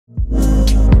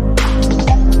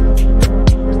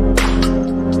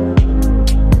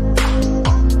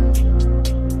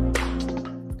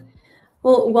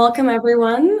Welcome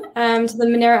everyone to the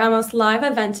Minera Alamos live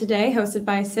event today, hosted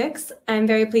by Six. I'm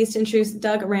very pleased to introduce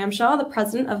Doug Ramshaw, the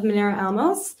president of Minera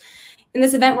Alamos. In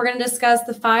this event, we're going to discuss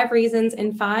the 5 reasons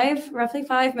in roughly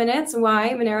 5 minutes why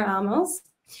Minera Alamos.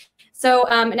 So,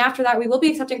 and after that, we will be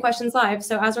accepting questions live.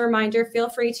 So as a reminder, feel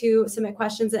free to submit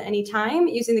questions at any time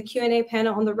using the Q&A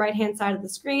panel on the right-hand side of the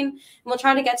screen. And we'll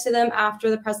try to get to them after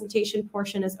the presentation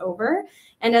portion is over.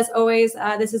 And as always,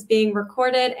 this is being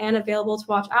recorded and available to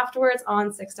watch afterwards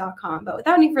on Six.com. But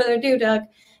without any further ado, Doug, I'm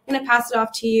going to pass it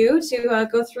off to you to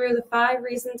go through the 5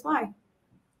 reasons why.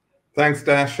 Thanks,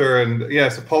 Dasher. And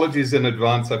yes, apologies in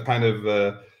advance. I've kind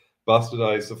of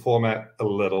bastardized the format a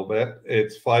little bit.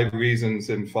 It's 5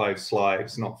 reasons in 5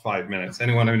 slides, not 5 minutes.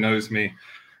 Anyone who knows me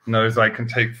knows I can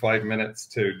take 5 minutes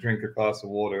to drink a glass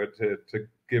of water to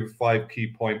give 5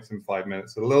 key points in 5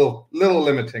 minutes. A little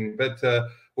limiting, but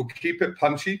we'll keep it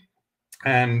punchy,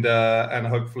 and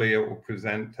hopefully it will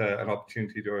present an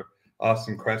opportunity to ask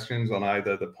some questions on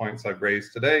either the points I've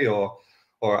raised today or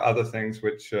other things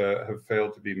which have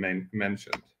failed to be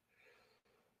mentioned.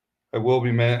 I will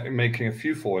be making a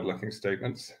few forward-looking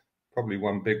statements, probably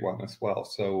one big one as well.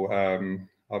 So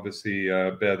obviously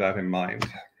bear that in mind.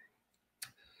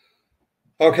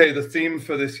 Okay, the theme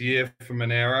for this year for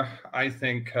Minera, I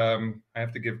think I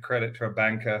have to give credit to a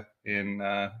banker in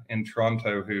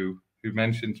Toronto who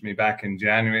mentioned to me back in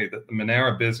January that the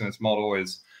Minera business model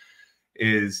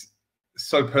is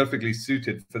so perfectly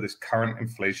suited for this current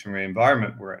inflationary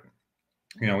environment we're in.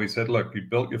 You know, he said, look, you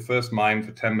built your first mine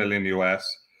for 10 million US.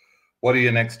 What are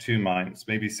your next 2 mines?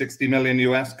 Maybe 60 million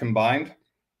US combined.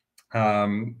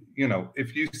 You know,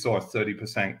 if you saw a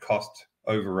 30% cost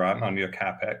overrun on your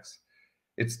CapEx,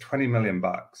 it's 20 million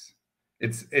bucks.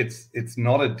 It's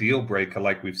not a deal breaker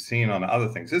like we've seen on other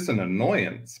things. It's an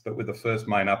annoyance, but with the first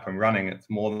mine up and running, it's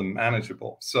more than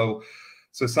manageable. So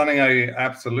something I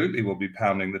absolutely will be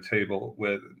pounding the table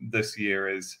with this year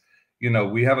is, you know,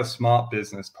 we have a smart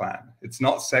business plan. It's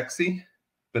not sexy,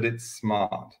 but it's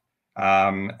smart.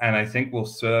 And I think will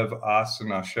serve us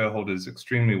and our shareholders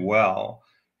extremely well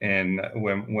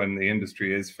when the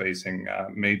industry is facing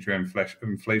major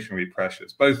inflationary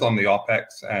pressures, both on the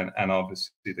OPEX and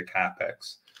obviously the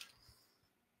CapEx.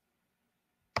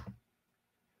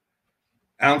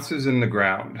 Ounces in the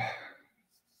ground.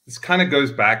 This kind of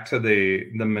goes back to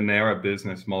the Minera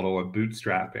business model of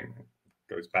bootstrapping.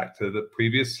 It goes back to the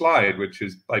previous slide, which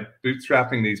is by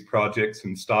bootstrapping these projects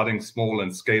and starting small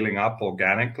and scaling up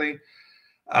organically.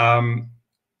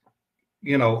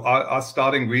 You know, our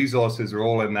starting resources are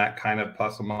all in that kind of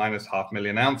plus or minus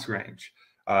 500,000 ounce range.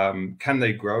 Can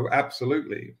they grow?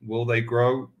 Absolutely. Will they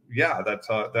grow? Yeah,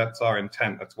 that's our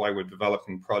intent. That's why we're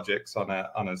developing projects on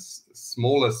a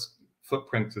smaller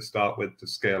footprint to start with to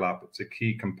scale up. It's a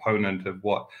key component of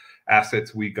what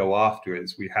assets we go after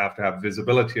is we have to have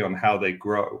visibility on how they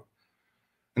grow.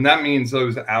 And that means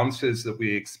those ounces that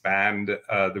we expand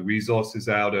the resources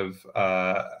out of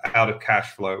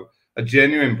cash flow are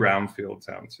genuine brownfields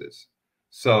ounces.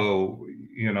 So,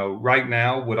 you know, right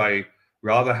now, would I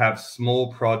rather have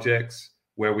small projects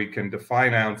where we can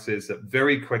define ounces that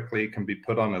very quickly can be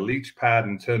put on a leach pad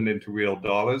and turned into real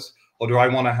dollars? Or do I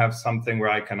want to have something where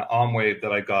I can arm wave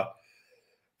that I got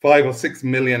 5 or 6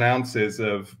 million ounces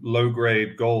of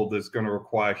low-grade gold that's going to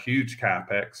require huge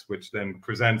CapEx, which then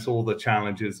presents all the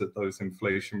challenges of those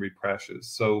inflationary pressures.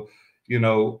 So, you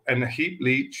know, and the heap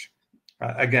leach,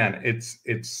 again,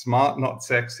 it's smart, not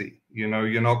sexy. You know,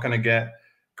 you're not going to get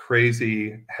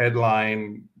crazy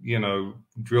headline, you know,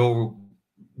 drill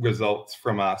results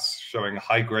from us showing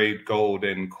high-grade gold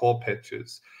in core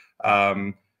pictures.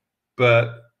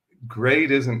 But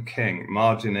grade isn't king,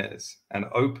 margin is. And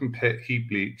open pit heap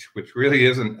leach, which really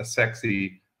isn't a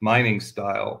sexy mining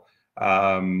style,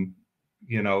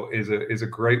 you know, is a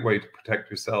great way to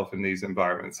protect yourself in these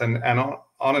environments. And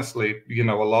honestly, you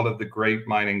know, a lot of the great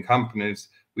mining companies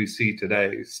we see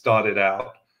today started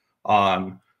out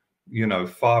on, you know,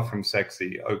 far from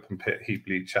sexy open pit heap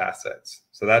leach assets.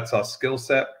 So that's our skill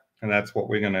set, and that's what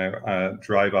we're going to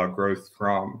drive our growth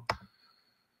from.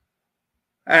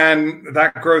 And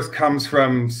that growth comes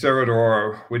from Cerro de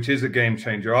Oro, which is a game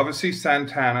changer. Obviously,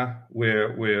 Santana,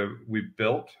 we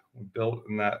built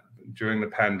in that during the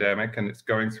pandemic, and it's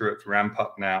going through its ramp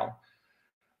up now.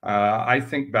 I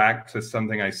think back to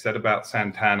something I said about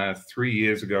Santana 3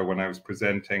 years ago when I was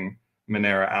presenting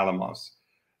Minera Alamos.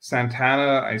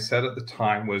 Santana, I said at the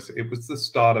time, it was the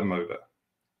starter motor.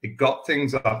 It got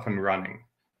things up and running.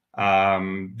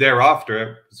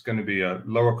 Thereafter, it's going to be a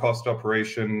lower cost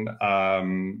operation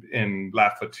in La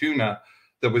Fortuna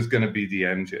that was going to be the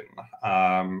engine,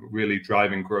 really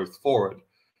driving growth forward.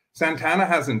 Santana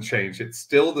hasn't changed. It's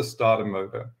still the starter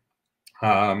motor.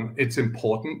 It's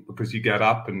important because you get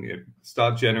up and you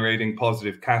start generating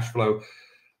positive cash flow.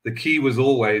 The key was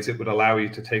always it would allow you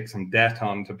to take some debt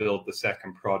on to build the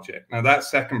second project. Now, that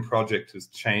second project has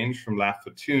changed from La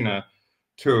Fortuna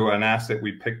to an asset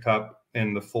we picked up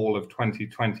in the fall of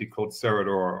 2020 called Cerro de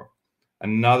Oro,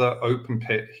 another open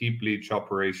pit heap leach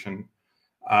operation.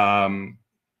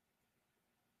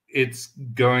 It's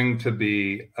going to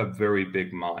be a very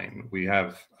big mine. We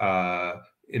have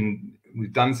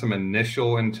we've done some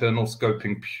initial internal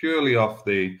scoping purely off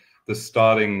the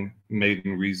starting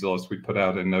maiden resource we put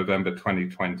out in November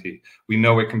 2020. We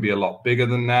know it can be a lot bigger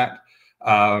than that.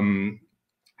 You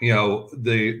know,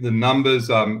 the numbers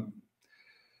are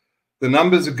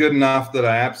good enough that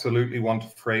I absolutely want to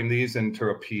frame these into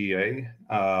a PEA,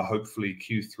 hopefully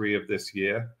Q3 of this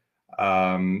year.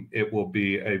 It will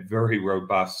be a very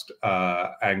robust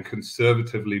and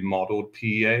conservatively modeled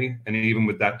PEA. And even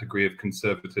with that degree of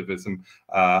conservatism,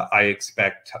 I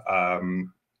expect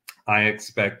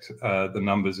the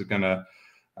numbers are going to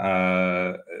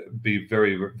be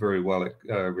very, very well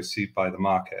received by the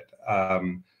market.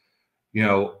 You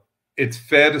know, it's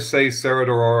fair to say Cerro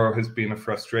de Oro has been a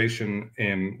frustration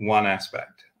in one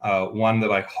aspect, one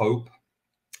that I hope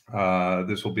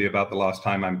this will be about the last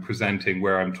time I'm presenting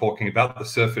where I'm talking about the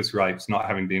surface rights not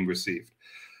having been received.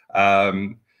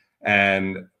 And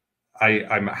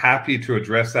I'm happy to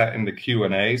address that in the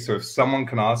Q&A. So if someone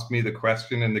can ask me the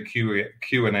question in the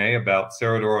Q&A about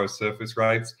Cerro de Oro surface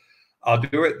rights, I'll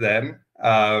do it then,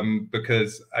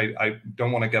 because I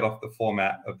don't want to get off the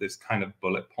format of this kind of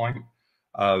bullet point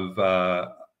of,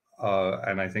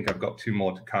 and I think I've got 2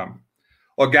 more to come.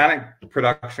 Organic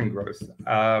production growth.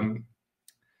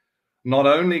 Not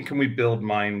only can we build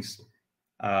mines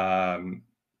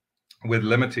with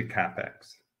limited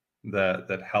capex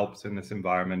that helps in this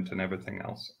environment and everything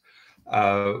else,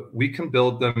 we can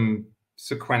build them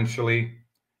sequentially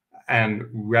and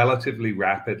relatively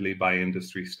rapidly by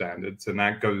industry standards, and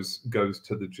that goes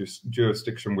to the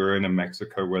jurisdiction we're in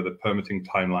Mexico, where the permitting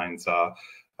timelines are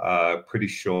pretty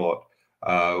short.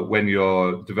 When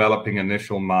you're developing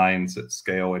initial mines at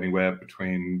scale anywhere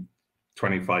between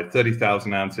 25,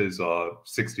 30,000 ounces or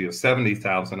 60 or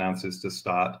 70,000 ounces to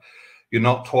start, you're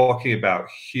not talking about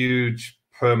huge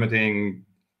permitting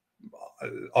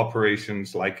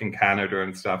operations like in Canada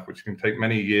and stuff, which can take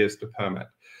many years to permit.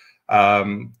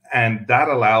 And that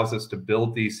allows us to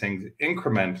build these things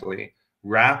incrementally,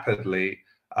 rapidly,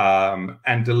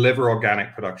 and deliver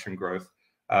organic production growth.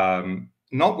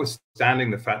 Notwithstanding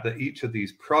the fact that each of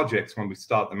these projects, when we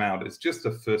start them out, is just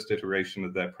the first iteration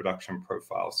of their production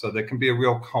profile. So there can be a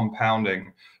real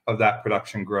compounding of that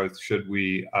production growth should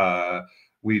we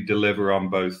deliver on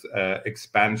both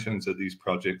expansions of these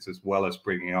projects as well as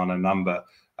bringing on a number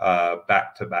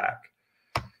back to back.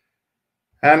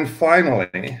 And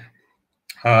finally,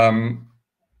 and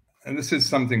this is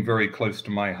something very close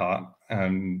to my heart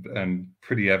and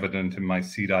pretty evident in my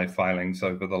CDI filings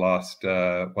over the last,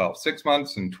 well, 6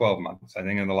 months and 12 months. I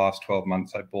think in the last 12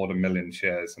 months, I bought 1 million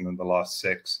shares, and in the last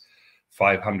 6,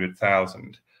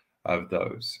 500,000 of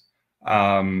those.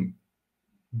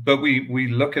 But we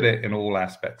look at it in all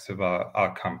aspects of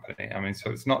our company. I mean,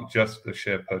 so it's not just the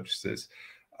share purchases,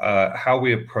 how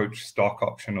we approach stock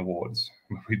option awards.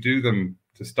 We do them,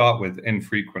 to start with,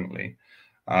 infrequently.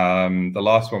 The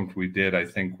last one we did, I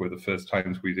think, were the first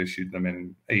times we'd issued them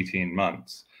in 18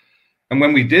 months. And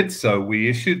when we did so, we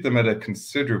issued them at a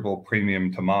considerable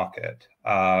premium to market.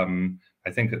 I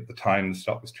think at the time the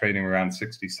stock was trading around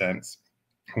 60 cents.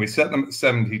 We set them at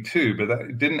 72, but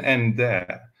that didn't end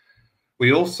there.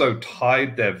 We also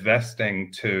tied their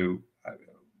vesting to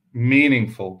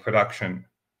meaningful production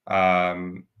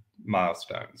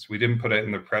milestones. We didn't put it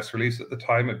in the press release at the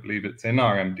time. I believe it's in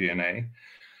our MD&A.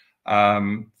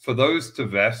 For those to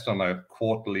vest on a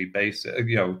quarterly basis,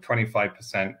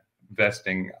 25%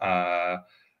 vesting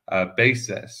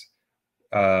basis,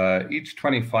 each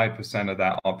 25% of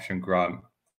that option grant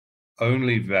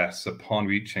only vests upon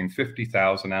reaching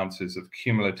 50,000 ounces of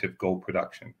cumulative gold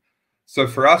production. So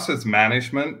for us as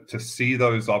management to see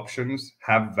those options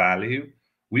have value,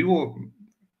 we will,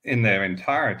 in their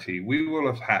entirety, we will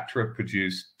have had to have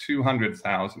produced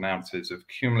 200,000 ounces of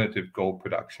cumulative gold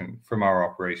production from our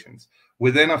operations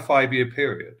within a 5-year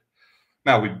period.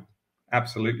 Now, we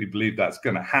absolutely believe that's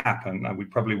going to happen, and we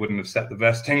probably wouldn't have set the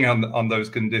vesting on those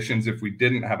conditions if we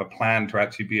didn't have a plan to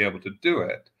actually be able to do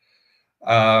it.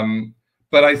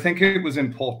 But I think it was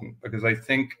important, because I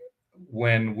think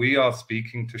when we are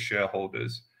speaking to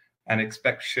shareholders and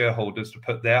expect shareholders to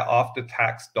put their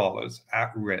after-tax dollars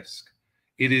at risk,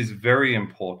 it is very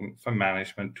important for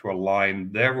management to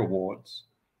align their rewards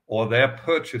or their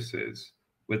purchases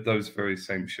with those very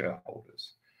same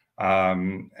shareholders.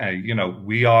 You know,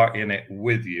 we are in it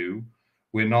with you.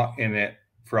 We're not in it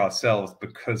for ourselves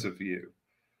because of you.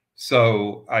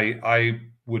 So I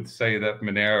would say that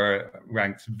Minera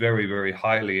ranks very, very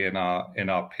highly in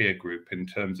our peer group in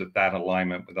terms of that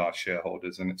alignment with our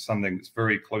shareholders, and it's something that's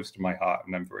very close to my heart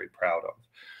and I'm very proud of.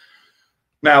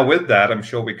 Now, with that, I'm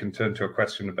sure we can turn to a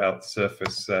question about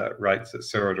surface rights at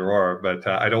Cerro de Oro, but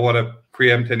I don't want to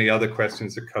preempt any other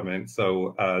questions that come in.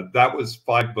 So that was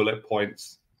 5 bullet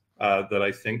points that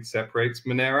I think separates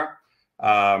Minera,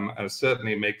 and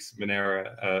certainly makes Minera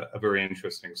a very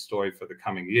interesting story for the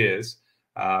coming years.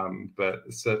 But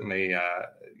certainly,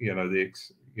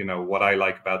 you know, what I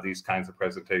like about these kinds of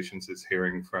presentations is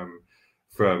hearing from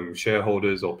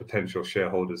shareholders or potential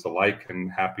shareholders alike,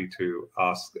 and happy to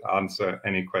answer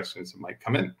any questions that might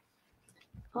come in.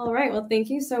 All right, well, thank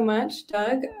you so much,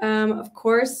 Doug. Of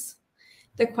course,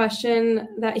 the question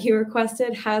that you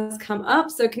requested has come up.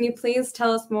 So can you please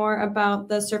tell us more about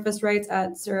the surface rights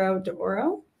at Cerro de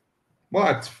Oro? Well,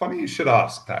 it's funny you should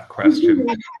ask that question.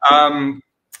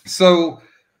 So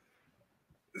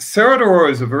Cerro de Oro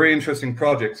is a very interesting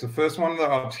project. It's the first one that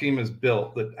our team has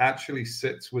built that actually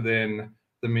sits within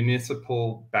the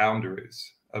municipal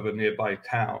boundaries of a nearby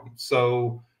town.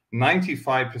 So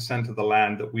 95% of the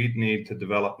land that we'd need to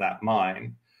develop that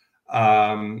mine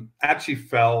actually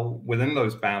fell within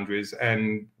those boundaries,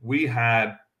 and we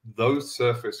had those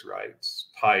surface rights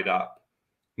tied up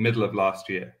middle of last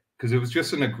year because it was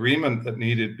just an agreement that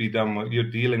needed to be done when you're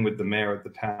dealing with the mayor of the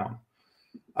town.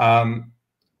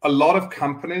 A lot of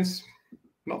companies,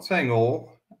 not saying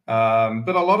all,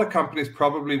 but a lot of companies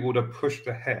probably would have pushed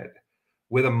ahead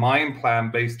with a mine plan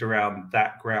based around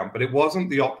that ground, but it wasn't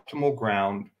the optimal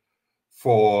ground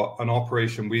for an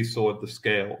operation we saw at the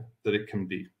scale that it can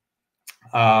be.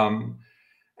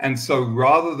 And so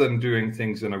rather than doing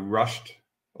things in a rushed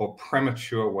or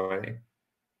premature way,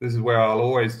 this is where I'll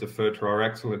always defer to our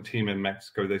excellent team in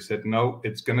Mexico. They said, no,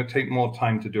 it's going to take more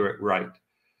time to do it right.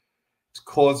 It's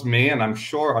caused me, and I'm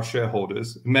sure our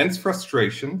shareholders, immense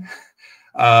frustration.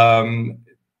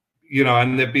 You know,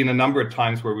 and there've been a number of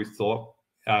times where we thought,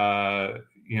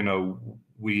 you know,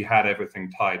 we had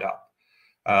everything tied up.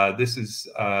 This is,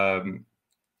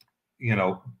 you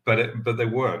know, but they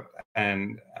weren't.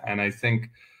 And I think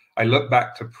I look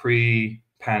back to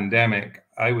pre-pandemic,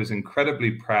 I was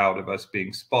incredibly proud of us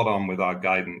being spot on with our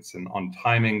guidance and on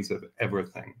timings of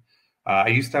everything. I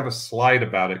used to have a slide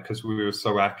about it because we were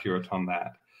so accurate on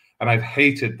that. And I've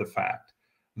hated the fact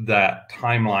that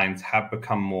timelines have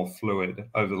become more fluid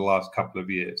over the last couple of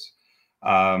years.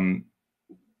 The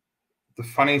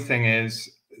funny thing is,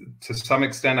 to some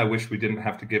extent, I wish we didn't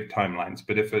have to give timelines.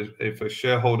 But if a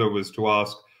shareholder was to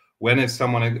ask, when is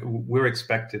someone, we're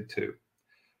expected to.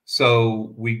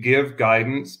 So we give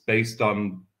guidance based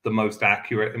on the most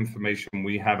accurate information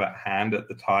we have at hand at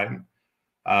the time.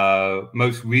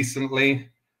 Most recently,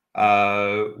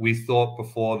 we thought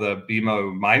before the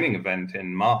BMO mining event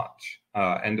in March,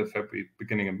 end of February,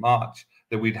 beginning of March,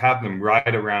 that we'd have them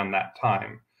right around that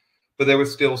time. But there were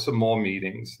still some more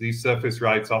meetings. These surface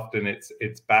rights, often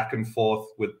it's back and forth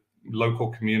with local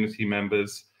community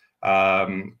members,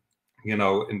 you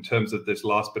know, in terms of this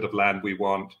last bit of land we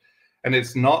want. And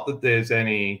it's not that there's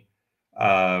any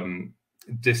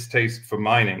distaste for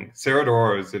mining. Cerro de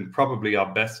Oro is probably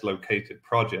our best located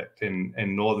project in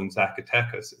northern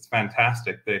Zacatecas. It's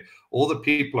fantastic. All the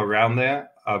people around there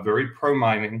are very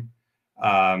pro-mining.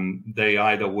 They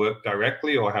either work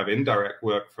directly or have indirect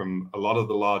work from a lot of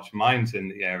the large mines in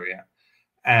the area.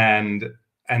 And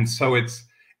so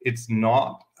it's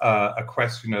not a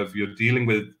question of you're dealing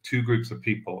with two groups of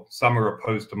people. Some are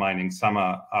opposed to mining, some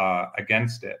are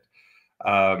against it.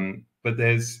 But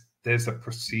there's a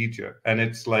procedure, and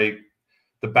it's like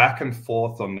the back and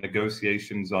forth on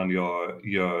negotiations on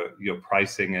your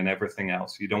pricing and everything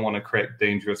else. You don't want to create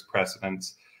dangerous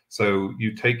precedents. So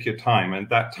you take your time, and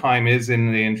that time is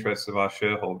in the interests of our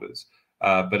shareholders,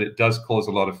 but it does cause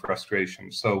a lot of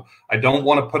frustration. So I don't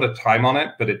want to put a time on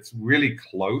it, but it's really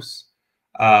close.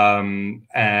 And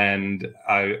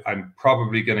I'm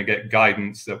probably going to get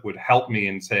guidance that would help me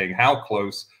in saying how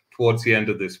close towards the end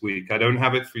of this week. I don't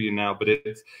have it for you now, but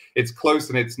it's close,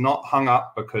 and it's not hung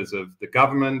up because of the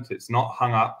government. It's not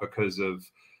hung up because of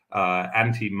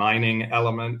anti-mining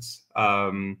elements.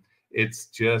 It's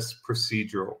just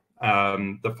procedural.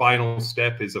 The final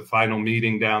step is a final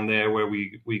meeting down there where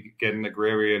we get an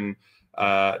agrarian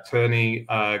attorney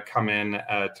come in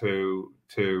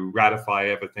to ratify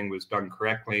everything was done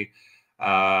correctly.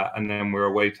 And then we're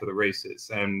away to the races.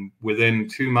 And within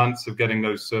 2 months of getting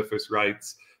those surface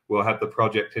rights, we'll have the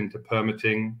project into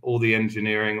permitting, all the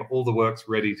engineering, all the work's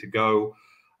ready to go.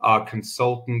 our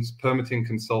consultants, permitting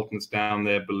consultants down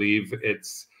there, believe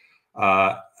it's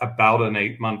about an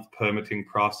 8-month permitting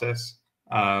process,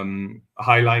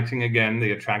 highlighting again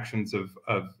the attractions of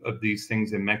these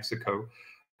things in Mexico.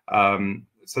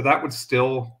 So that would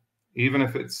still, even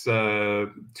if it's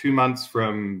 2 months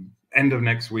from end of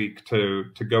next week to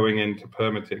going into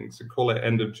permitting, so call it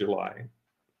end of July,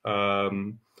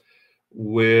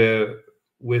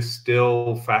 we're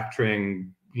still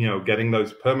factoring, getting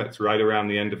those permits right around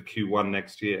the end of Q1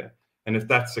 next year. And if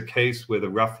that's the case with a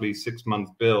roughly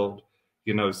 6-month build,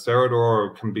 Cerro de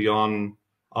Oro can be on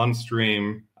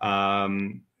stream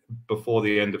before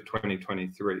the end of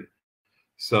 2023.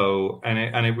 So, and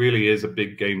it really is a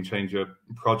big game changer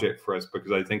project for us,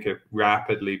 because I think it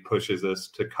rapidly pushes us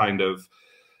to kind of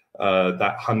that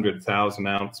 100,000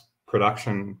 ounce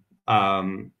production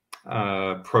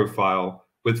profile,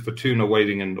 with Fortuna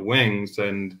waiting in the wings,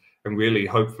 and really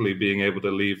hopefully being able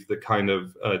to leave the kind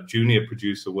of junior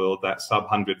producer world, that sub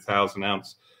 100,000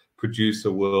 ounce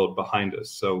producer world behind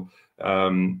us. So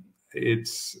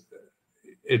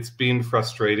it's been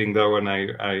frustrating though, and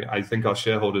I think our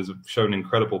shareholders have shown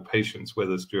incredible patience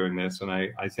with us during this, and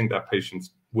I think that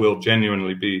patience will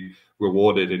genuinely be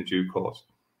rewarded in due course.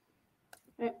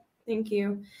 Okay, thank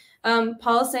you.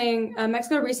 Paul is saying,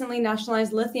 Mexico recently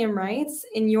nationalized lithium rights.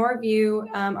 In your view,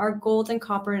 are gold and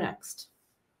copper next?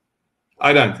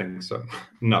 I don't think so.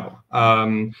 No.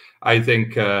 I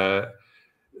think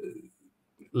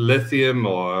lithium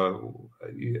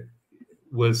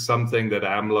was something that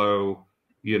AMLO,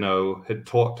 had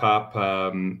talked up,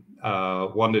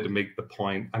 wanted to make the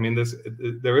point. I mean,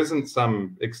 there isn't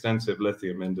some extensive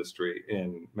lithium industry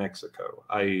in Mexico.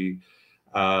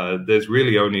 There's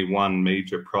really only one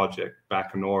major project.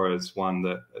 Bacanora is one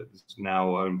that is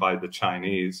now owned by the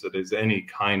Chinese, that is any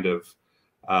kind of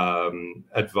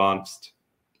advanced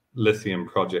lithium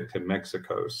project in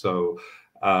Mexico. So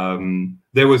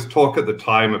there was talk at the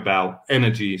time about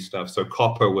energy stuff. So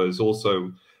copper was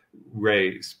also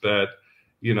raised, but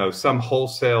some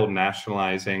wholesale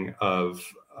nationalizing of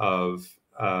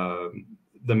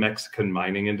the Mexican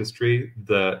mining industry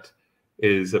that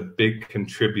is a big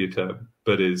contributor,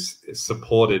 but is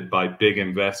supported by big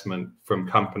investment from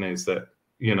companies that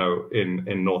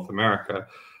in North America.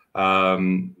 I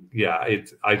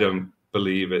don't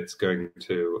believe it's going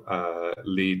to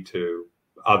lead to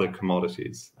other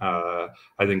commodities. I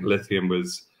think lithium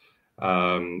was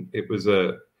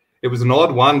it was an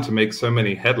odd one to make so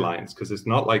many headlines, because it's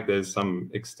not like there's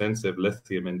some extensive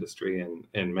lithium industry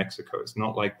in Mexico. It's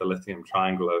not like the lithium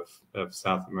triangle of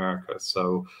South America.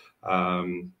 So a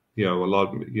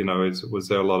lot, was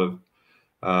there a lot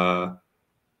of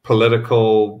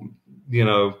political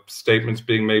statements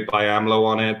being made by AMLO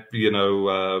on it,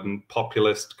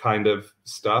 populist kind of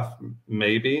stuff?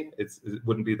 Maybe. It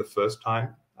wouldn't be the first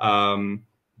time,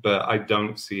 but I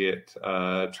don't see it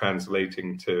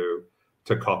translating to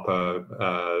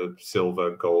copper,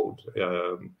 silver, gold,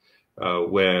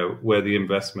 where the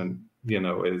investment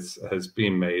has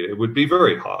been made. It would be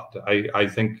very hard. I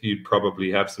think you'd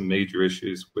probably have some major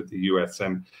issues with the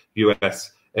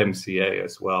USMCA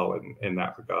as well in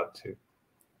that regard too.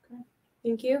 Okay.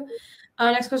 Thank you.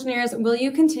 Next question here is, will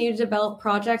you continue to develop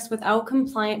projects without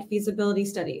compliant feasibility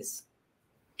studies?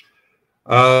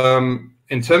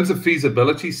 In terms of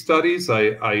feasibility studies,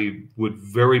 I would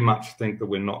very much think that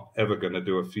we're not ever going to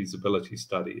do a feasibility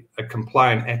study. A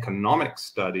compliant economic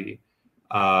study,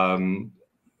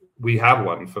 we have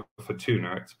one for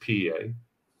Fortuna. It's PEA.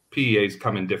 PEAs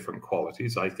come in different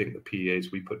qualities. I think the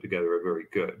PEAs we put together are very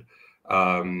good.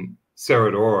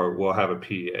 Cerro de Oro will have a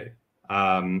PEA.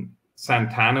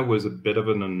 Santana was a bit of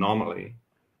an anomaly.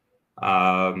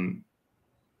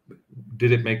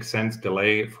 Did it make sense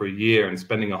delaying it for a year and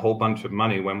spending a whole bunch of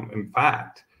money when, in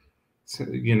fact,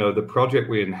 the project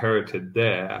we inherited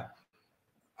there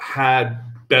had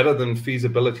better than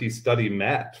feasibility study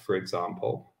met, for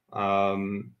example.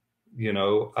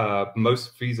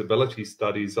 Most feasibility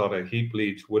studies on a heap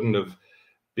leach wouldn't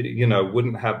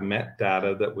have met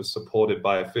data that was supported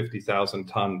by a 50,000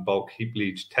 ton bulk heap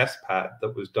leach test pad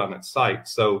that was done at site.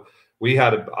 So we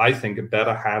had, I think, a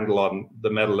better handle on the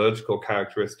metallurgical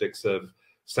characteristics of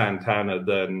Santana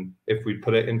than if we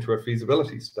put it into a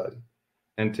feasibility study.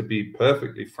 And to be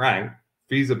perfectly frank,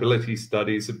 feasibility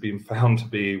studies have been found to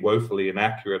be woefully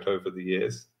inaccurate over the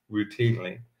years,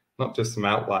 routinely, not just some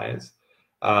outliers.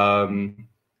 And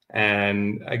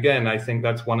again, I think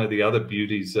that's one of the other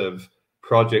beauties of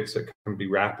projects that can be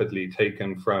rapidly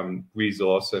taken from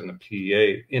resource and a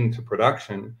PEA into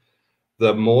production.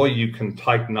 The more you can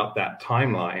tighten up that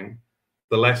timeline,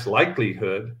 the less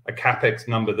likelihood a CapEx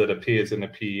number that appears in a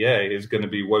PEA is going to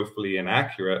be woefully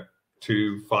inaccurate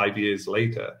to 5 years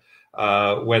later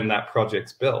when that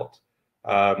project's built.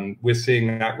 We're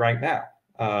seeing that right now.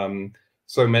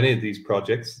 So many of these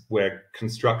projects where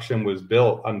construction was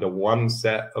built under one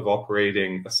set of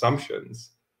operating assumptions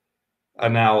are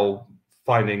now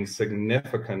finding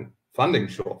significant funding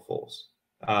shortfalls,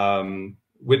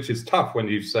 which is tough when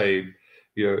you say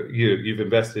you've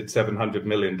invested $700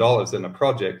 million in a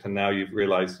project and now you've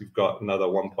realized you've got another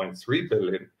 1.3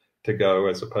 billion to go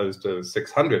as opposed to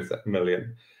 600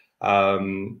 million.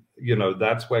 You know,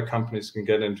 that's where companies can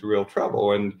get into real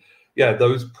trouble. And yeah,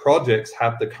 those projects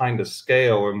have the kind of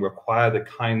scale and require the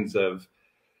kinds of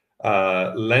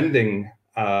lending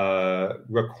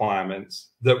requirements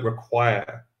that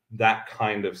require that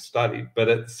kind of study. But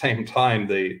at the same time,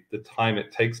 the time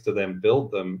it takes to then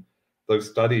build them, those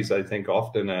studies, I think,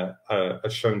 often are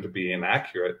shown to be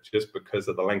inaccurate just because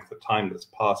of the length of time that's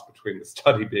passed between the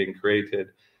study being created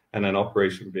and an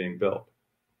operation being built.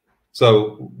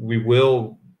 So we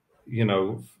will, you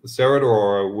know, Cerro de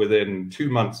Oro, within 2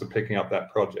 months of picking up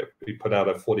that project, we put out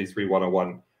a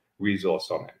 43-101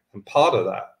 resource on it. And part of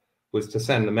that was to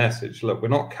send the message, look, we're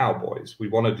not cowboys. We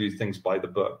want to do things by the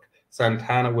book.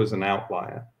 Santana was an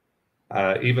outlier.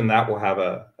 Even that will have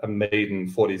a maiden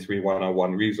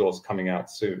 43-101 resource coming out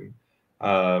soon.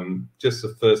 Just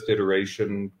the first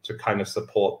iteration to kind of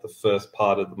support the first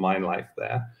part of the mine life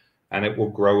there. And it will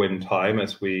grow in time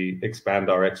as we expand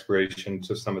our exploration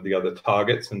to some of the other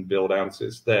targets and build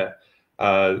ounces there.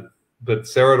 But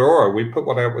Cerro de Oro, we put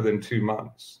one out within 2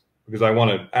 months because I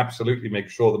want to absolutely make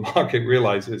sure the market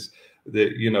realizes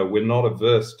that, you know, we're not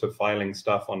averse to filing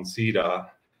stuff on CEDAR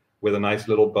with a nice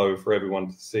little bow for everyone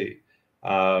to see.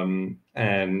 And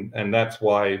that's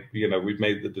why, you know, we've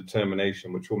made the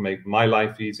determination, which will make my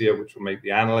life easier, which will make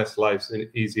the analysts' lives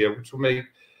easier, which will make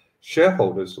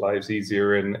shareholders' lives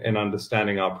easier in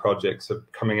understanding our projects of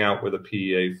coming out with a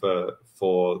PEA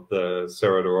for the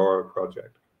Cerro de Oro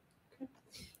project.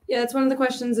 Yeah, that's one of the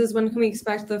questions is when can we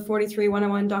expect the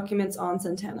 43-101 documents on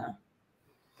Santana?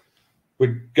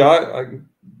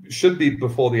 Should be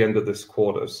before the end of this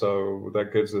quarter. So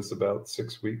that gives us about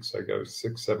 6 weeks, I guess,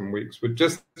 6-7 weeks. We're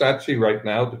just actually right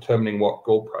now determining what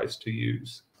gold price to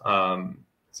use.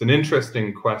 It's an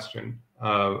interesting question.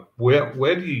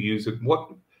 Where do you use it?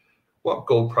 What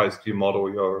gold price do you model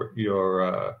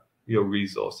your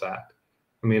resource at?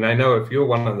 I mean, I know if you're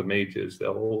one of the majors,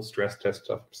 they'll all stress test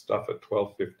stuff at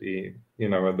 1250. You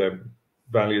know, and they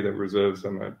value their reserves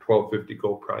on a 1250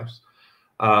 gold price.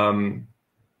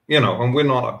 You know, and we're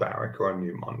not a Barrick or a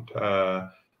Newmont.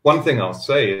 One thing I'll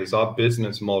say is our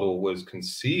business model was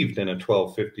conceived in a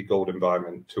 1250 gold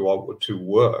environment to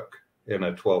work in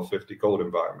a 1250 gold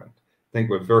environment. I think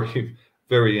we're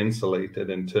very insulated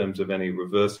in terms of any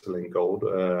reversal in gold.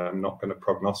 I'm not going to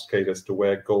prognosticate as to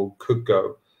where gold could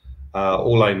go.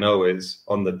 All I know is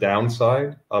on the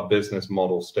downside, our business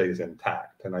model stays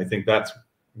intact. And I think that's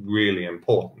really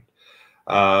important.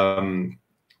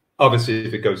 Obviously,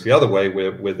 if it goes the other way,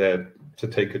 we're there to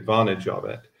take advantage of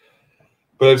it.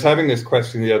 But I was having this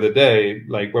question the other day,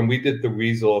 like when we did the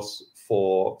resource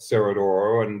for Cerro de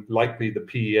Oro and likely the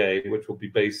PEA, which will be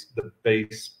the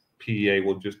base PEA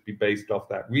will just be based off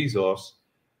that resource,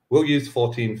 we'll use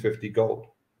 1450 gold,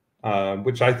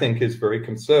 which I think is very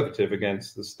conservative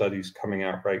against the studies coming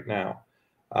out right now.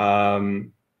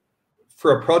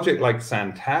 For a project like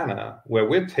Santana, where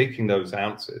we're taking those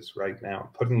ounces right now,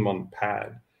 putting them on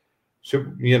pad,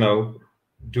 you know,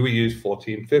 do we use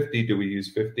 1450? Do we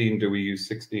use 15? Do we use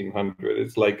 1600?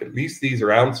 It's like at least these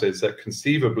are ounces that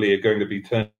conceivably are going to be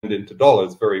turned into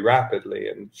dollars very rapidly,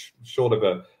 and short of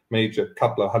a major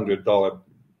couple of $100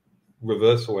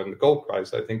 reversal in the gold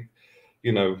price, I think,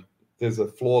 you know, there's a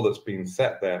floor that's been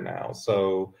set there now.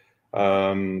 So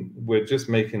we're just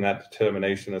making that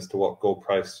determination as to what gold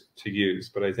price to use.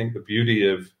 But I think the beauty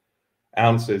of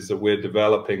ounces that we're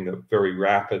developing that very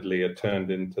rapidly are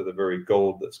turned into the very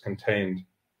gold that's contained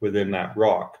within that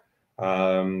rock,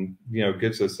 you know,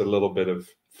 gives us a little bit of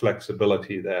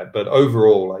flexibility there. But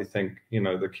overall, I think, you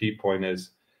know, the key point is,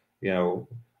 you know,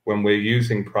 when we're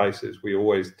using prices, we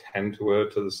always tend to err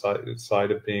to the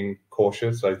side of being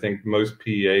cautious. I think most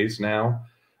PEAs now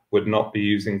would not be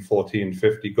using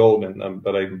 1450 gold in them,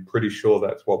 but I'm pretty sure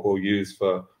that's what we'll use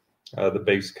for the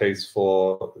base case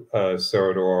for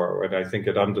Cerro de Oro. And I think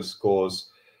it underscores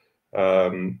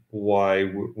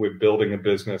why we're building a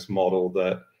business model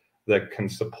that can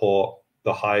support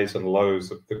the highs and lows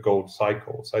of the gold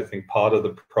cycles. I think part of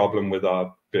the problem with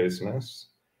our business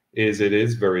is it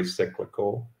is very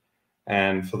cyclical.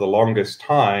 And for the longest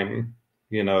time,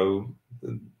 you know,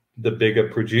 the bigger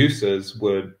producers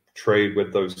would trade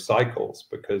with those cycles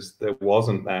because there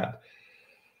wasn't that,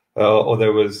 or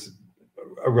there was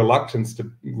a reluctance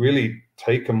to really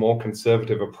take a more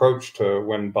conservative approach to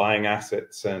when buying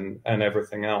assets and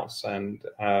everything else. And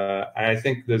I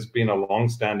think there's been a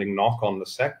long-standing knock on the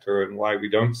sector and why we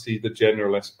don't see the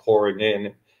generalists pouring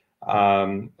in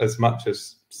as much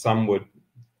as some would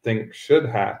think should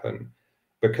happen,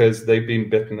 because they've been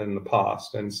bitten in the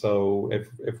past. And so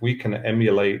if we can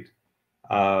emulate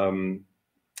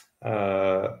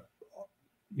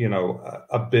you know,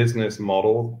 a business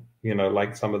model, you know,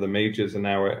 like some of the majors are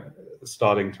now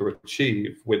starting to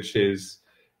achieve, which is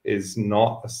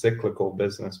not a cyclical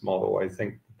business model, I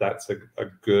think that's a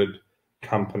good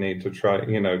company to try,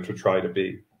 you know, to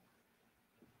be.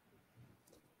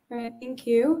 All right, thank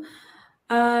you.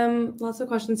 Lots of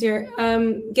questions here.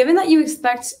 Given that you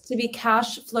expect to be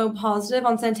cash flow positive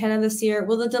on Santana this year,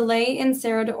 will the delay in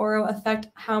Cerro de Oro affect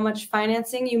how much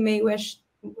financing you may wish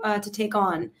to take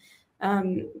on?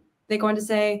 They go on to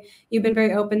say, you've been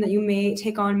very open that you may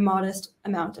take on modest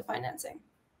amount of financing.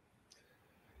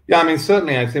 Yeah, I mean,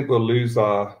 certainly I think we'll lose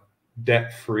our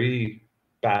debt-free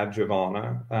badge of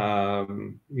honor.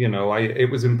 You know, it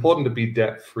was important to be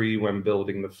debt-free when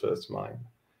building the first mine.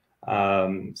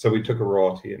 So we took a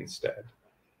royalty instead.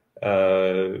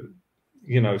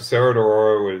 You know, Cerro de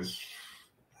Oro is,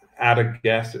 at a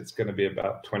guess, it's going to be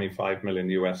about 25 million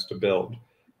US to build.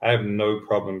 I have no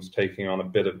problems taking on a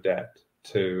bit of debt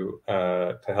to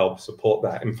help support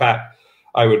that. In fact,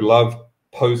 I would love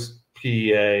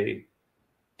post-PEA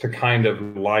to kind of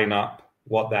line up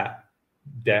what that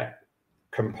debt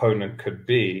component could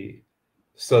be,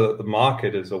 so that the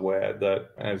market is aware that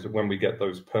as when we get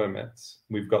those permits,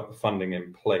 we've got the funding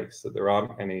in place, that there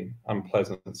aren't any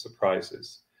unpleasant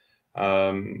surprises.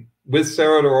 With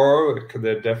Cerro de Oro,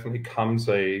 there definitely comes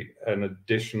an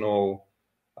additional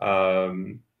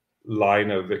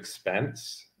line of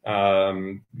expense.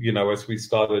 You know, as we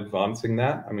start advancing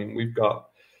that, I mean, we've got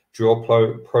drill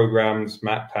programs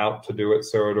mapped out to do at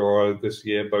Cerro de Oro this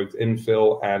year, both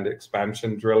infill and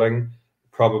expansion drilling.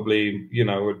 Probably, you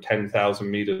know,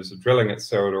 10,000 meters of drilling at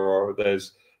Cerro de Oro.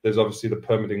 There's obviously the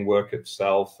permitting work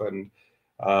itself and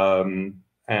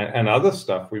other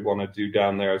stuff we want to do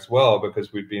down there as well,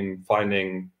 because we've been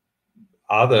finding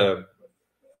other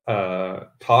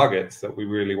targets that we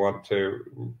really want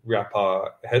to wrap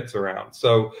our heads around.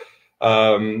 So,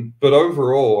 but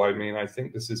overall, I mean, I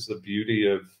think this is the beauty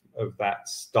of that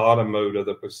starter motor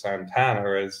that was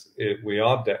Santana, is we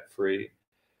are debt free.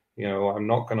 You know, I'm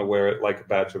not going to wear it like a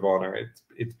badge of honor.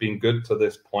 It's been good to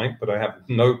this point, but I have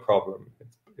no problem.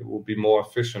 It will be more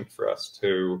efficient for us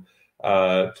to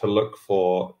look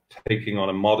for taking on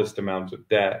a modest amount of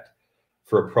debt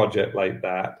for a project like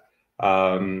that.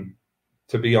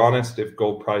 To be honest, if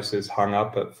gold prices hung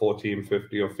up at $1,450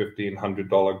 or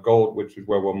 $1,500 gold, which is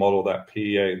where we'll model that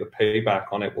PEA, the payback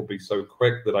on it will be so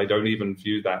quick that I don't even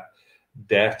view that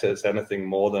debt as anything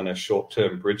more than a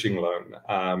short-term bridging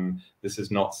loan. This is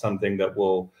not something that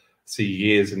will see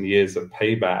years and years of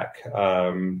payback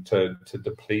to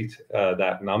deplete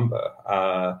that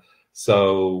number.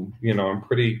 So, you know, I'm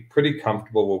pretty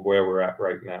comfortable with where we're at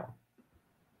right now.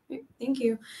 Thank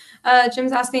you.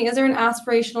 Jim's asking, is there an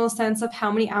aspirational sense of how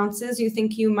many ounces you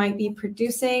think you might be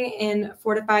producing in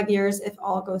 4 to 5 years if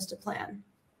all goes to plan?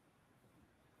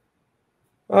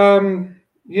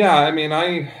 Yeah, I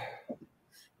mean,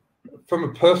 from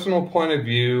a personal point of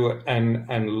view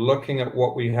and looking at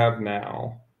what we have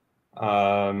now,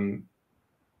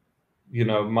 you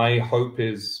know, my hope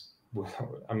is,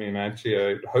 I mean, actually,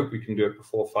 I hope we can do it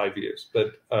before 5 years,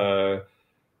 but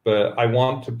I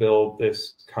want to build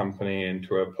this company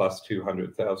into a plus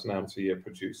 200,000 ounce a year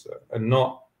producer, and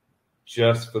not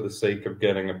just for the sake of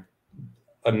getting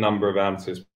a number of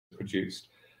ounces produced.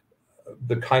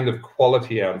 The kind of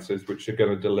quality ounces which are going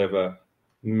to deliver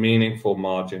meaningful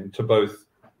margin to both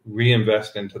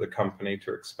reinvest into the company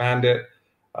to expand it,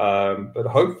 but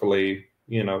hopefully,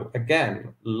 you know,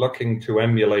 again, looking to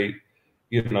emulate,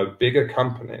 you know, bigger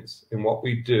companies in what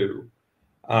we do.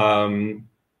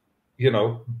 You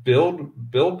know,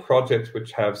 build projects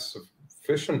which have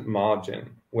sufficient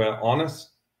margin, where, honest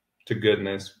to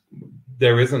goodness,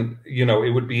 there isn't, you know,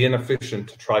 it would be inefficient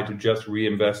to try to just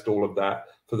reinvest all of that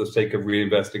for the sake of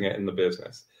reinvesting it in the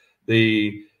business.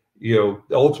 The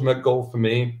ultimate goal for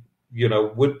me, you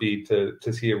know, would be to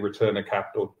see a return of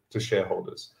capital to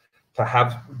shareholders,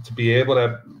 to be able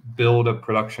to build a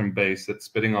production base that's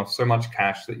spitting off so much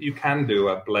cash that you can do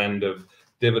a blend of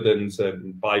dividends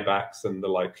and buybacks and the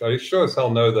like. I sure as hell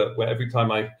know that every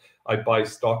time I buy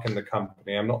stock in the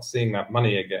company, I'm not seeing that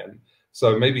money again.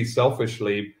 So maybe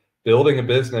selfishly building a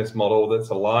business model that's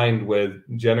aligned with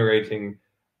generating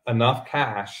enough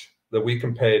cash that we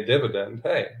can pay a dividend,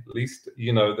 hey, at least,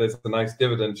 you know, there's a nice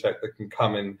dividend check that can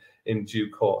come in due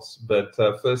course. But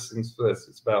first things first,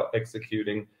 it's about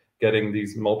executing, getting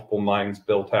these multiple mines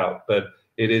built out. But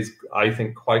it is, I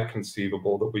think, quite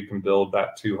conceivable that we can build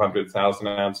that 200,000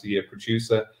 ounce a year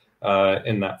producer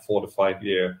in that 4 to 5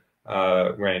 year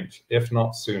range, if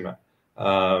not sooner.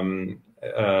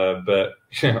 But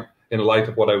you know, in light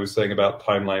of what I was saying about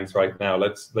timelines right now,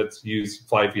 let's use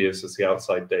 5 years as the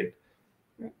outside date.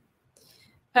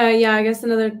 Yeah, I guess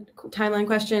another timeline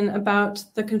question about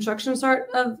the construction start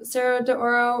of Cerro de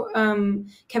Oro.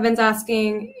 Kevin's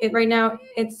asking, right now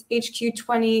it's HQ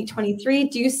 2023.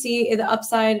 Do you see the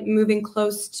upside moving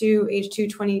close to H2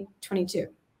 2022?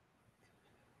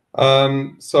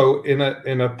 So in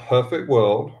a perfect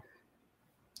world,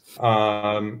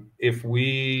 if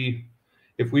we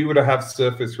were to have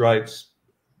surface rights,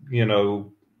 you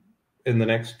know, in the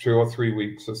next 2 or 3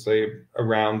 weeks, or say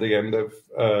around the end of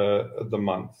the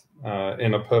month,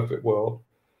 in a perfect world,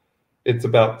 it's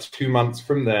about 2 months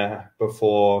from there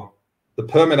before the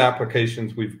permit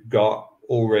applications we've got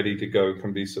all ready to go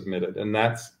can be submitted. And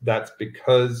that's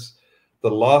because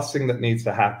the last thing that needs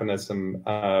to happen is some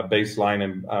baseline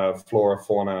and flora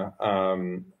fauna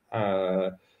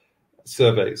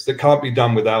surveys that can't be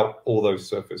done without all those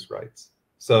surface rights.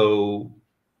 So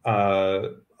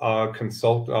our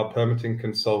permitting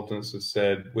consultants have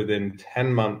said within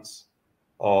 10 months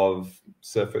of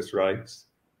surface rights,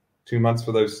 2 months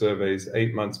for those surveys,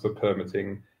 8 months for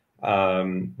permitting,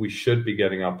 we should be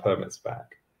getting our permits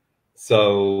back.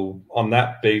 So on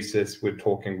that basis, we're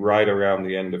talking right around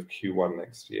the end of Q1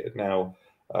 next year. Now,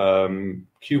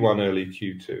 Q1, early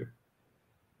Q2.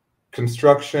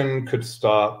 Construction could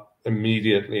start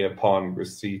immediately upon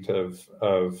receipt of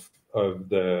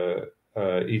the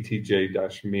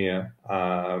ETJ-MIR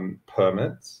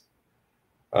permits,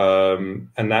 and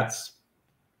that's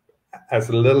as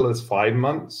little as 5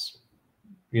 months,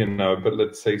 you know, but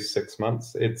let's say 6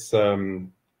 months. It's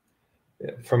from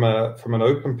an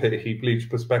open pit heap leach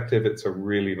perspective, it's a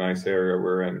really nice area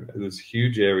we're in. There's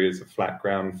huge areas of flat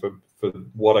ground for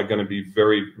what are going to be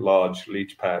very large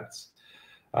leach pads.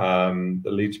 The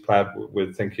leach pad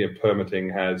we're thinking of permitting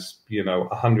has, you know,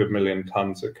 100 million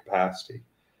tons of capacity.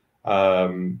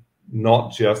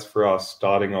 Not just for our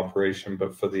starting operation,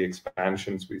 but for the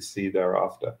expansions we see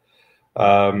thereafter.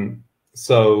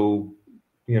 So,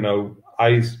 you know,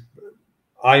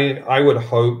 I would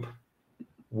hope,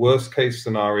 worst case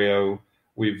scenario,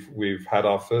 we've had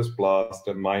our first blast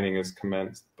and mining has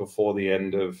commenced before the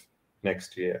end of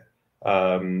next year.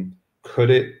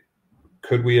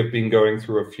 Could we have been going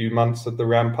through a few months at the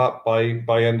ramp up by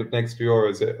end of next year, or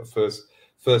is it a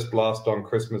first blast on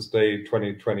Christmas Day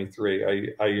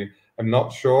 2023? I'm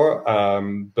not sure,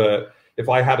 but if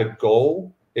I had a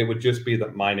goal, it would just be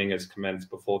that mining is commenced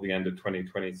before the end of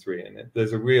 2023, and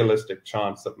there's a realistic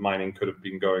chance that mining could have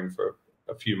been going for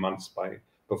a few months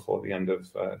before the end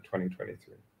of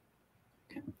 2023.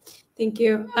 Okay. Thank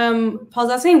you.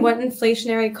 Paul's asking, what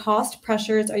inflationary cost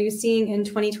pressures are you seeing in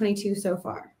 2022 so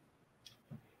far?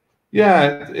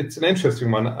 Yeah, it's an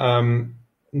interesting one.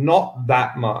 Not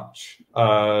that much.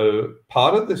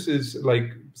 Part of this is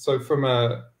like, so from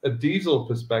a diesel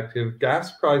perspective,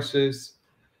 gas prices,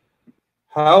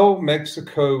 how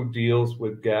Mexico deals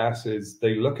with gas is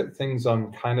they look at things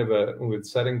on kind of with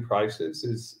setting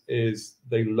prices is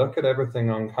they look at everything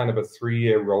on kind of a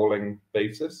 3-year rolling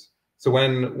basis. So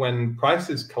when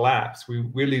prices collapse, we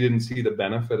really didn't see the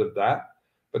benefit of that.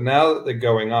 But now that they're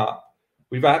going up,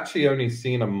 we've actually only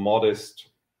seen a modest,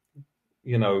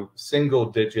 you know,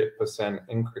 single-digit %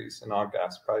 increase in our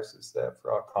gas prices there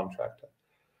for our contractor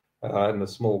and the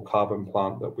small carbon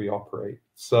plant that we operate.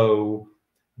 So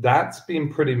that's been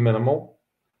pretty minimal.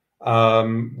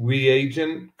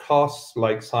 Reagent costs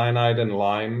like cyanide and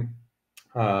lime,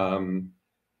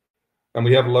 and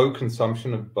we have low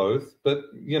consumption of both, but,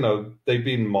 you know, they've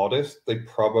been modest. They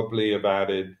probably have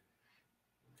added,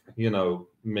 you know,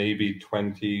 maybe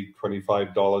 $20,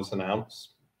 $25 an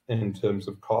ounce in terms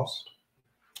of cost.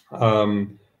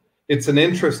 It's an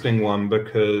interesting one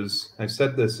because I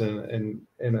said this in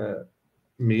a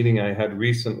meeting I had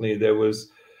recently. There was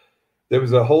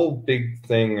a whole big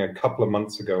thing a couple of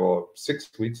months ago or 6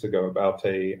 weeks ago about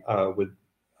a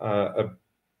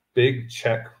big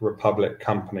Czech Republic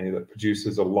company that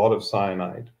produces a lot of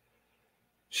cyanide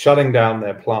shutting down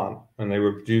their plant, and they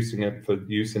were producing it for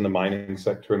use in the mining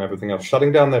sector and everything else,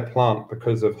 shutting down their plant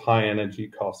because of high energy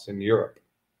costs in Europe.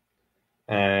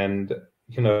 And,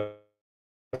 you know,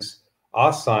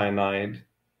 our cyanide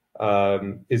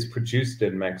is produced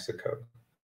in Mexico.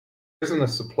 It isn't a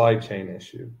supply chain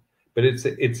issue, but it's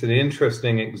an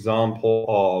interesting example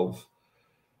of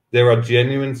there are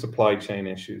genuine supply chain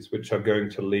issues which are going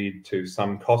to lead to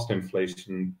some cost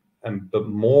inflation, but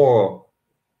more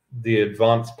the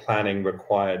advanced planning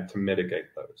required to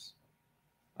mitigate those.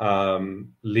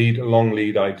 Long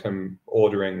lead item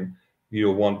ordering,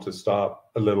 you'll want to start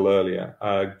a little earlier.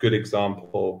 A good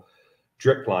example,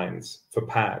 drip lines for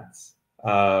pads.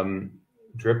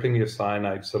 Dripping your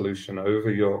cyanide solution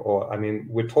over I mean,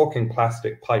 we're talking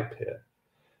plastic pipe here.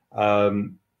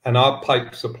 And our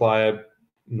pipe supplier,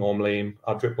 normally,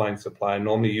 our drip line supplier,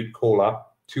 normally you'd call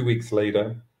up 2 weeks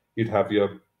later, you'd have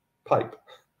your pipe.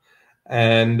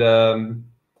 And as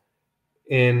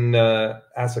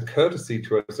a courtesy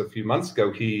to us a few months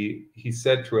ago, he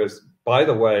said to us, by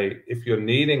the way, if you're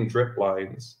needing drip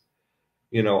lines,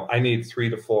 you know, I need 3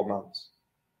 to 4 months.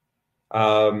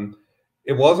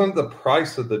 It wasn't the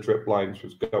price of the drip lines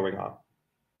was going up,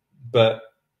 but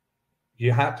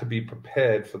you had to be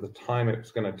prepared for the time it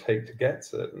was going to take to get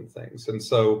certain things. And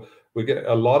so we get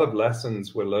a lot of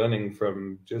lessons we're learning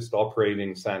from just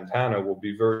operating Santana will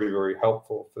be very, very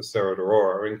helpful for Cerro de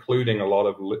Oro, including a lot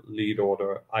of lead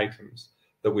order items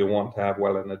that we want to have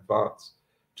well in advance,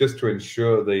 just to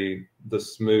ensure the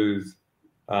smooth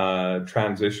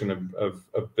transition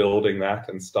of building that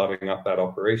and starting up that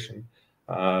operation.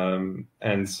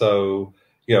 And so,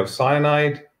 you know,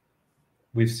 cyanide,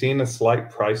 we've seen a slight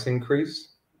price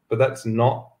increase, but that's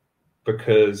not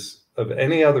because of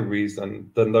any other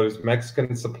reason than those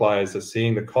Mexican suppliers are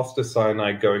seeing the cost of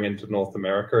cyanide going into North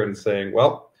America and saying,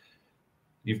 well,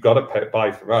 you've got to buy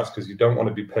from us because you don't want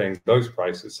to be paying those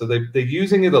prices. So they're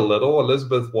using it a little.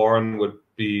 Elizabeth Warren would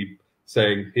be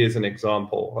saying, here's an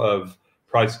example of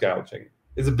price gouging.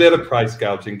 There's a bit of price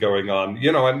gouging going on,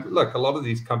 you know, and look, a lot of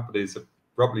these companies have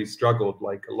probably struggled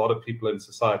like a lot of people in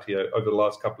society over the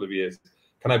last couple of years.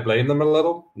 Can I blame them a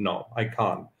little? No, I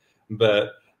can't.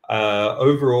 But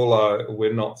overall,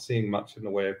 we're not seeing much in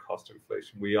the way of cost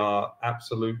inflation. We are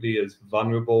absolutely as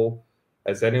vulnerable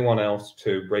as anyone else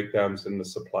to breakdowns in the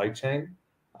supply chain.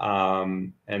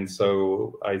 And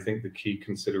so I think the key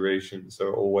considerations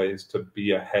are always to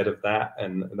be ahead of that.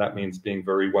 And that means being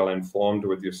very well informed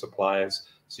with your suppliers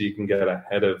so you can get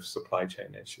ahead of supply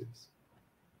chain issues.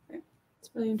 It's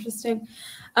really interesting.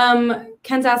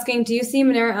 Ken's asking, do you see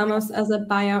Minera Alamos as a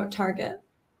buyout target?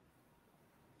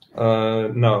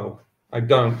 No, I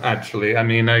don't actually. I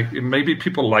mean, maybe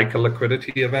people like a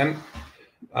liquidity event.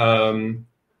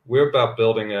 We're about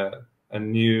building a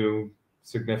new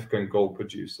significant gold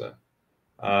producer.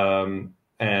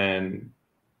 And,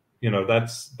 you know,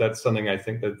 that's something I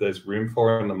think that there's room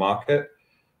for in the market.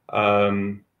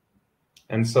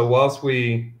 And so whilst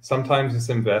sometimes as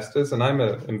investors, and I'm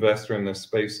an investor in this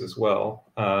space as well,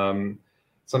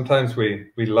 sometimes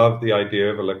we love the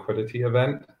idea of a liquidity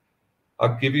event.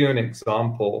 I'll give you an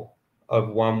example of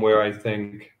one where I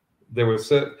think there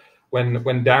was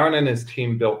when Darren and his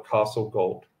team built Castle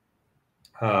Gold,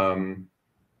 and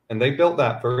they built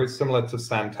that very similar to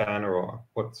Santana or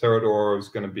what Cerro de Oro is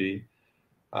going to be.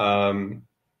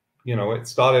 You know, it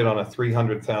started on a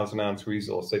 300,000 ounce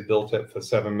resource. They built it for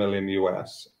 $7 million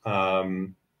US.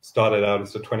 Started out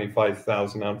as a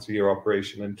 25,000 ounce a year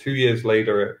operation, and 2 years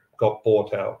later it got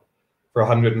bought out for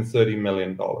 $130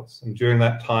 million. And during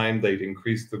that time, they'd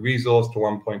increased the resource to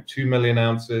 1.2 million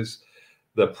ounces.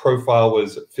 The profile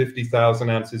was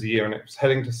 50,000 ounces a year, and it was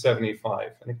heading to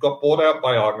 75. And it got bought out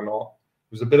by Argonaut.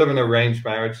 It was a bit of an arranged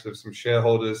marriage. There's some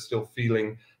shareholders still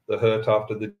feeling the hurt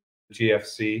after the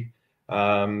GFC.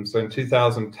 So in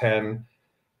 2010,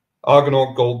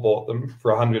 Argonaut Gold bought them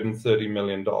for $130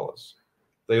 million.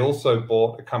 They also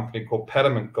bought a company called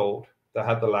Pediment Gold that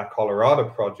had the La Colorada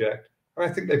project. And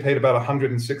I think they paid about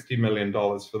 $160 million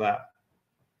for that.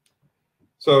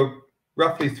 So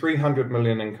roughly $300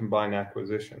 million in combined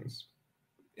acquisitions.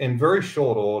 In very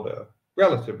short order,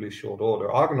 relatively short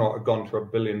order, Argonaut had gone to $1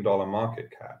 billion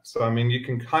market cap. So, I mean, you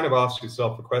can kind of ask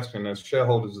yourself a question as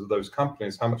shareholders of those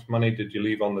companies, how much money did you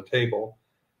leave on the table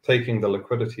taking the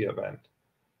liquidity event?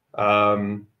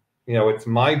 You know, it's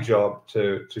my job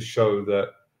to show that,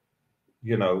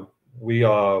 you know, we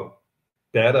are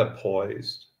better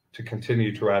poised to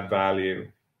continue to add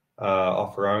value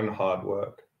off our own hard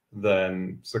work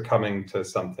than succumbing to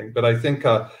something. But I think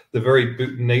the very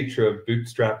nature of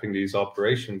bootstrapping these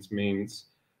operations means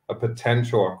a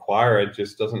potential acquirer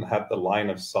just doesn't have the line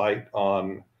of sight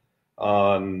on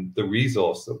the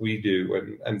resource that we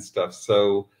do and stuff.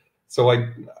 So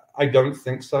I don't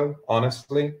think so,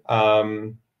 honestly.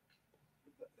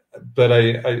 But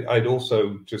I'd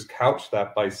also just couch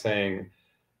that by saying,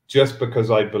 just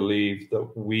because I believe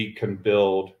that we can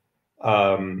build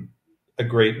a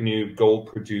great new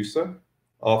gold producer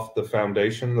off the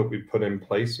foundation that we put in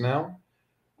place now,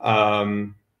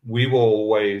 we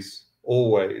will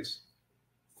always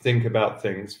think about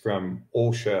things from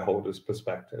all shareholders'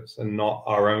 perspectives and not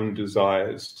our own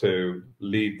desires to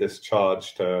lead this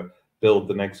charge to build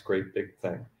the next great big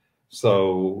thing.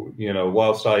 So, you know,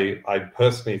 whilst I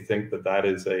personally think that that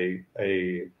is a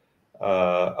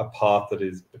path that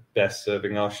is best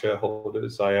serving our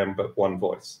shareholders, I am but one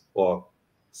voice, or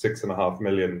 6.5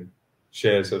 million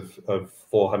shares of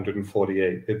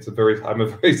 448. I'm a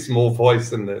very small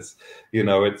voice in this. You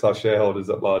know, it's our shareholders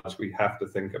at large we have to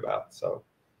think about. So.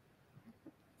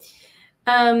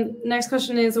 Next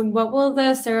question is, what will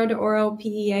the Cerro de Oro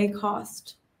PEA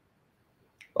cost?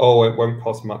 Oh, it won't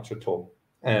cost much at all.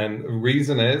 And the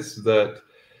reason is that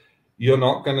you're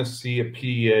not going to see a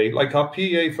PEA, like our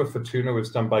PEA for Fortuna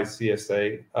was done by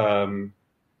CSA.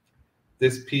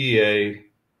 This PEA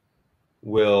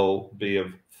will be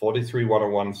of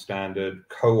 43101 standard,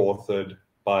 co-authored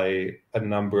by a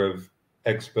number of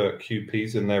expert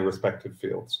QPs in their respective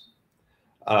fields.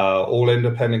 All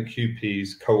independent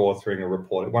QPs co-authoring a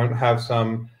report. It won't have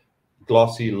some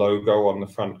glossy logo on the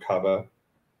front cover,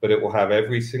 but it will have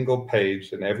every single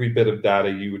page and every bit of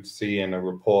data you would see in a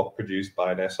report produced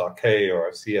by an SRK or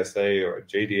a CSA or a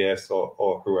JDS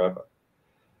or whoever.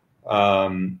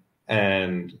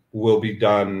 And will be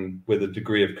done with a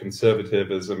degree of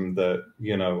conservatism that,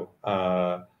 you know,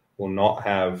 will not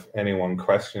have anyone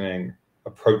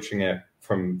approaching it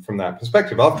from that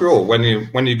perspective. After all, when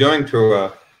you're going to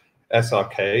a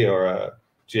SRK or a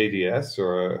JDS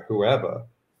or a whoever,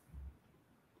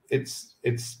 it's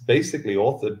basically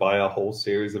authored by a whole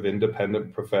series of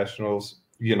independent professionals,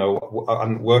 you know,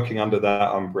 working under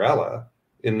that umbrella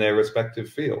in their respective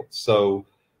fields. So,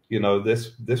 you know,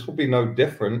 this will be no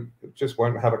different. It just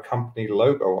won't have a company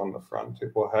logo on the front.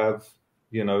 It will have,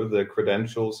 you know, the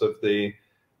credentials of the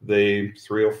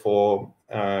 3 or 4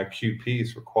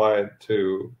 QPs required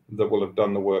that will have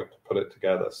done the work to put it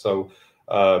together. So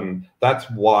that's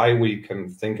why we can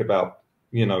think about,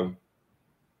 you know,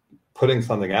 putting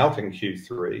something out in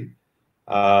Q3,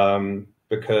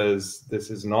 because this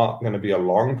is not going to be a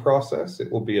long process.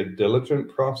 It will be a diligent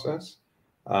process,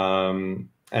 and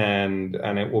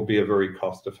it will be a very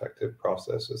cost-effective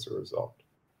process as a result.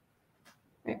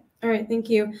 All right, thank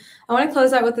you. I want to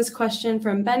close out with this question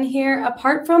from Ben here.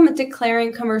 Apart from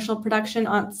declaring commercial production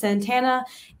on Santana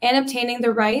and obtaining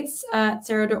the rights at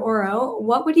Cerro de Oro,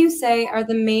 what would you say are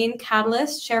the main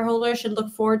catalysts shareholders should look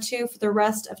forward to for the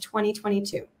rest of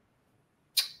 2022?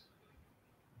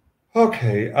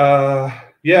 Okay,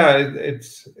 yeah,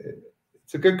 it's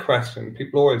a good question.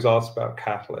 People always ask about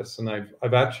catalysts, and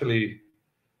I've actually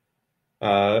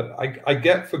I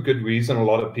get, for good reason, a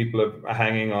lot of people are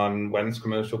hanging on when's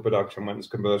commercial production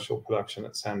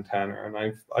at Santana,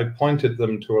 and I've pointed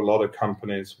them to a lot of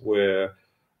companies where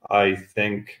I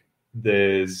think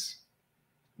there's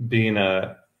been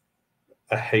a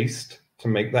haste to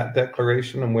make that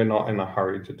declaration, and we're not in a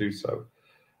hurry to do so.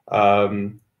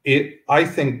 I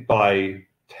think by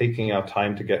taking our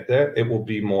time to get there, it will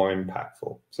be more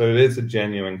impactful. So it is a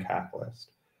genuine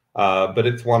catalyst, but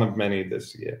it's one of many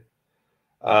this year.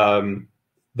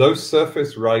 Those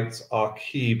surface rights are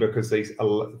key because they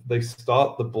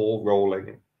start the ball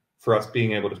rolling for us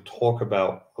being able to talk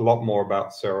about a lot more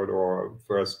about Cerro de Oro,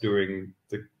 for us doing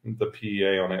the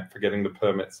PEA on it, for getting the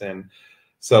permits in.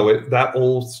 So that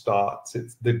all starts.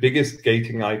 It's the biggest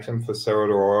gating item for Cerro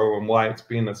de Oro, and why it's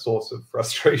been a source of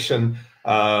frustration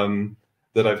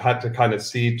that I've had to kind of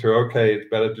see to, okay, it's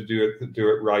better to do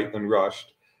it right than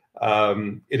rushed.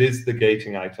 It is the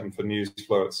gating item for news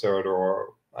flow at Cerro de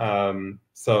Oro.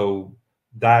 So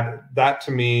that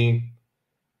to me,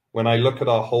 when I look at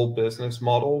our whole business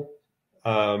model,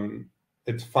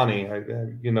 it's funny.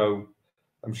 You know,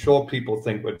 I'm sure people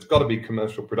think, well, it's got to be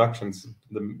commercial production's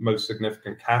the most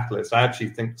significant catalyst. I actually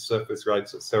think the surface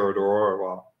rights at Cerro de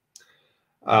Oro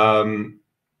are.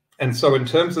 And so in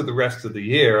terms of the rest of the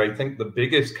year, I think the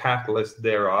biggest catalyst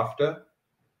thereafter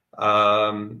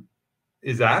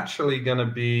is actually going to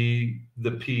be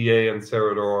the PEA and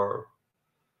Cerro de Oro,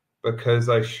 because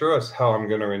I sure as hell I'm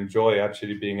going to enjoy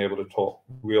actually being able to talk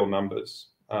real numbers.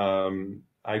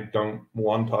 I don't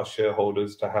want our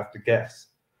shareholders to have to guess.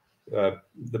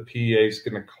 The PEA is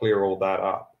going to clear all that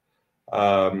up.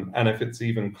 And if it's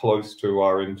even close to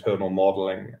our internal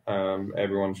modeling,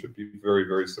 everyone should be very,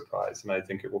 very surprised. And I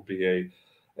think it will be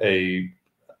a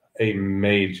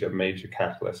major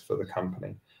catalyst for the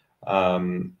company.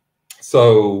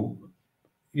 So,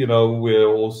 you know,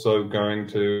 we're also going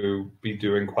to be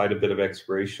doing quite a bit of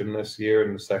exploration this year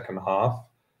in the second half.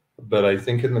 But I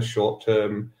think in the short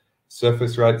term,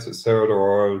 surface rights at Cerro de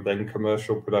Oro, then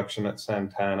commercial production at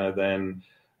Santana, then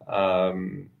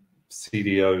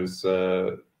CDO's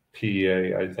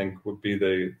PEA, I think, would be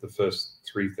the first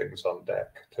three things on deck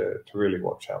to really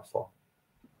watch out for.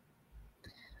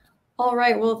 All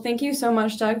right. Well, thank you so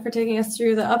much, Doug, for taking us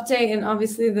through the update and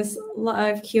obviously this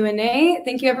live Q&A.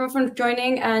 Thank you, everyone, for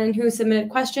joining and who submitted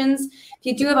questions. If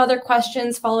you do have other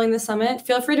questions following the summit,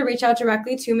 feel free to reach out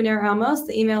directly to Minera Alamos.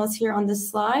 The email is here on this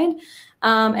slide.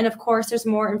 And of course, there's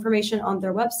more information on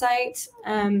their website,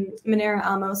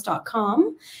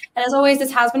 mineraalamos.com. And as always,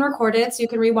 this has been recorded, so you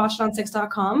can rewatch it on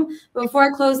 6.com. But before I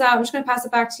close out, I'm just going to pass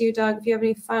it back to you, Doug, if you have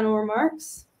any final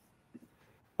remarks.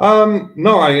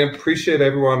 No, I appreciate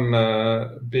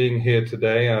everyone being here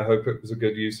today. I hope it was a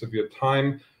good use of your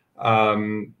time.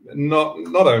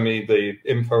 Not only the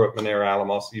info@Minera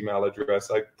Alamos email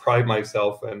address, I pride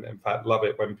myself and in fact love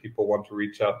it when people want to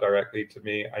reach out directly to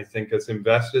me. I think as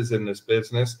investors in this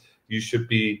business, you should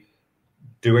be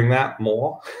doing that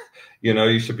more. You know,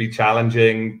 you should be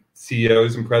challenging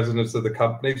CEOs and presidents of the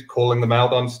companies, calling them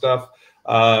out on stuff,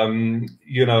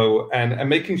 you know, and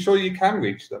making sure you can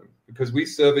reach them, because we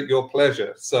serve at your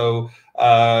pleasure. So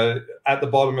at the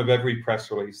bottom of every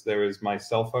press release, there is my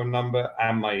cell phone number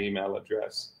and my email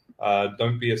address.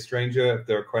 Don't be a stranger. If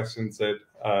there are questions that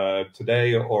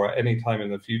today or at any time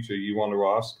in the future you want to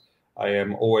ask, I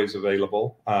am always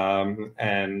available.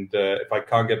 And if I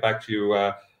can't get back to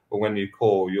you when you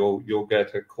call, you'll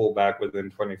get a call back within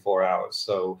 24 hours.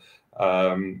 So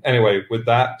anyway, with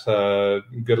that,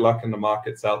 good luck in the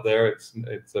markets out there.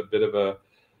 It's a bit of a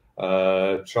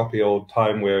choppy old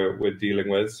time we're dealing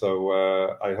with. So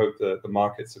I hope that the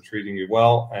markets are treating you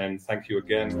well, and thank you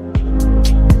again.